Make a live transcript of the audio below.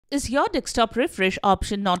Is your desktop refresh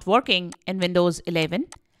option not working in Windows 11?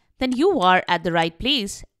 Then you are at the right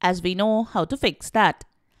place, as we know how to fix that.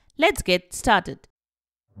 Let's get started.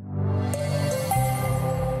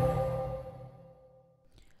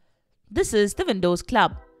 This is the Windows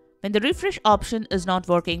Club. When the refresh option is not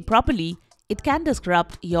working properly, it can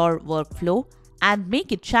disrupt your workflow and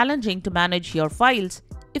make it challenging to manage your files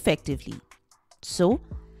effectively. So,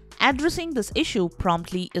 addressing this issue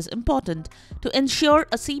promptly is important to ensure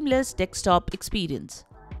a seamless desktop experience.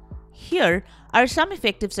 Here are some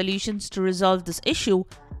effective solutions to resolve this issue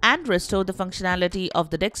and restore the functionality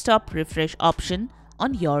of the desktop refresh option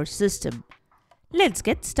on your system. Let's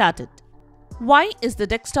get started. Why is the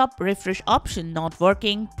desktop refresh option not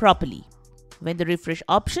working properly? When the refresh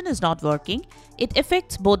option is not working, it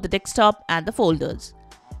affects both the desktop and the folders.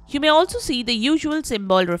 You may also see the usual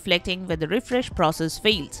symbol reflecting when the refresh process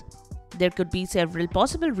fails. There could be several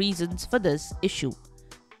possible reasons for this issue.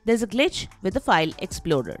 There's a glitch with the File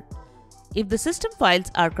Explorer. If the system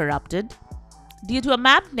files are corrupted due to a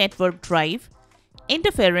mapped network drive,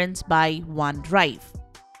 interference by one drive.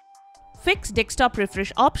 Fix desktop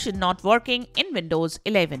refresh option not working in Windows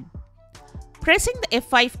 11. Pressing the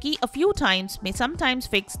F5 key a few times may sometimes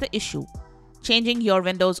fix the issue. Changing your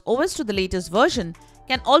Windows OS to the latest version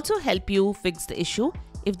can also help you fix the issue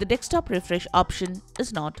if the desktop refresh option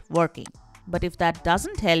is not working. But if that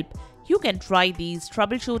doesn't help, you can try these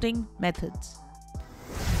troubleshooting methods.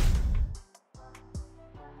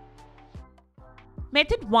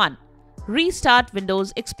 Method 1. Restart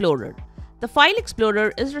Windows Explorer. The File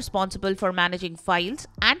Explorer is responsible for managing files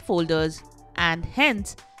and folders, and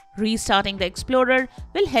hence, restarting the Explorer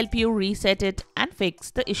will help you reset it and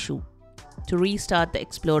fix the issue. To restart the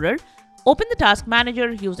Explorer, open the Task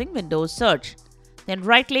Manager using Windows Search. Then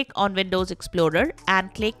right-click on Windows Explorer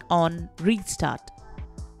and click on Restart.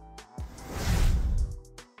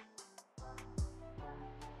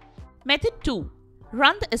 Method 2.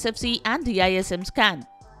 Run the SFC and DISM scan.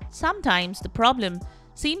 Sometimes the problem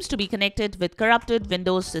seems to be connected with corrupted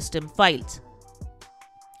Windows system files.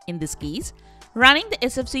 In this case, running the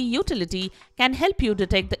SFC utility can help you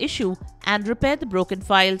detect the issue and repair the broken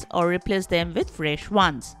files or replace them with fresh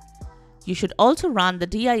ones. You should also run the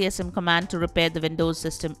DISM command to repair the Windows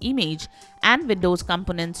system image and Windows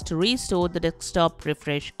components to restore the desktop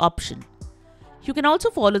refresh option. You can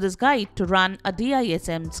also follow this guide to run a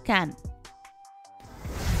DISM scan.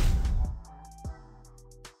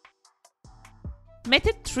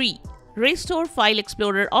 Method 3. Restore File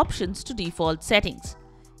Explorer options to default settings.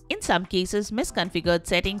 In some cases, misconfigured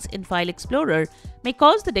settings in File Explorer may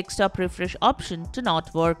cause the desktop refresh option to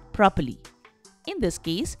not work properly. In this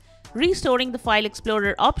case, restoring the File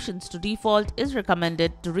Explorer options to default is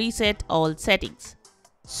recommended to reset all settings.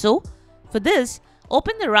 So, for this,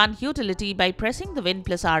 open the Run utility by pressing the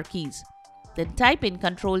Win+R keys. Then type in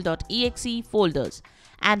control.exe folders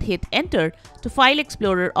and hit Enter to File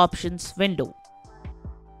Explorer Options window.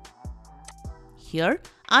 Here,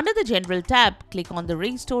 under the General tab, click on the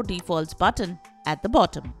Restore Defaults button at the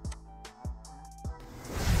bottom.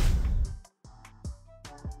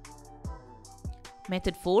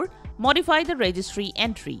 Method 4. Modify the registry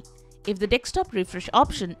entry. If the desktop refresh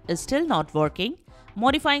option is still not working,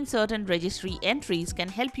 modifying certain registry entries can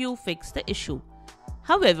help you fix the issue.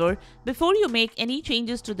 However, before you make any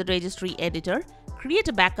changes to the registry editor, create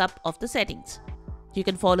a backup of the settings. You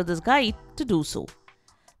can follow this guide to do so.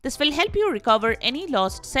 This will help you recover any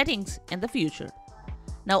lost settings in the future.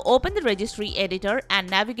 Now open the registry editor and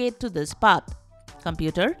navigate to this path: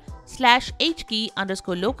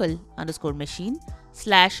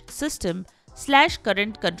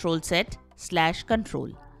 computer/hkey_local_machine/system/current control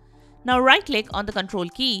set/control. Now right-click on the control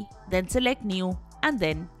key, then select New and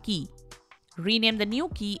then Key. Rename the new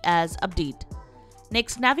key as Update.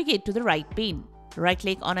 Next, navigate to the right pane.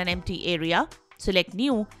 Right-click on an empty area, select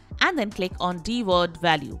New and then click on dword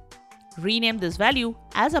value. Rename this value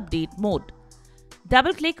as Update Mode.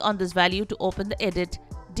 Double-click on this value to open the Edit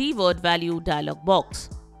dword value dialog box.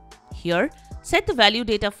 Here, set the value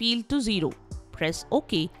data field to 0. Press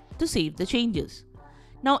OK to save the changes.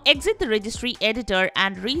 Now exit the registry editor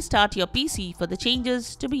and restart your PC for the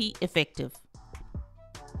changes to be effective.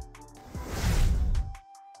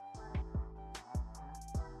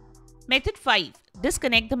 Method 5.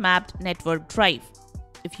 Disconnect the mapped network drive.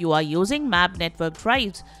 If you are using mapped network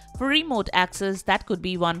drives for remote access, that could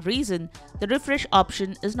be one reason the refresh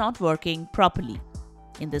option is not working properly.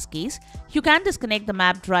 In this case, you can disconnect the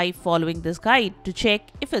mapped drive following this guide to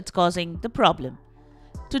check if it's causing the problem.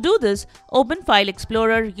 To do this, open File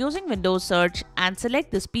Explorer using Windows Search and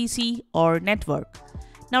select this PC or network.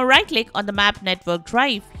 Now right-click on the map network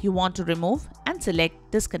drive you want to remove and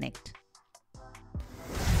select Disconnect.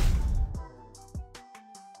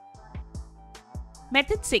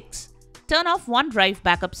 Method 6. Turn off OneDrive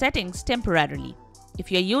backup settings temporarily. If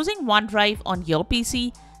you're using OneDrive on your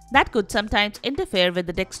PC, that could sometimes interfere with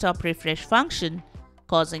the desktop refresh function,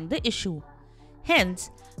 causing the issue. Hence,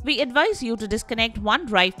 we advise you to disconnect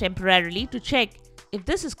OneDrive temporarily to check if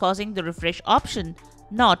this is causing the refresh option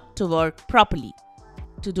not to work properly.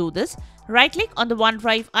 To do this, right-click on the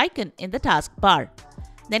OneDrive icon in the taskbar.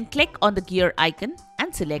 Then click on the gear icon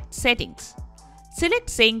and select Settings. Select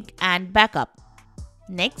Sync and Backup.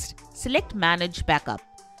 Next, select Manage Backup.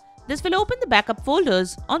 This will open the backup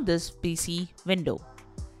folders on this PC window.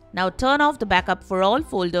 Now turn off the backup for all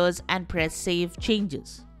folders and press Save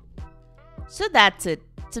Changes. So that's it.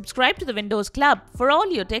 Subscribe to the Windows Club for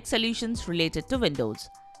all your tech solutions related to Windows.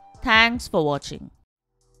 Thanks for watching.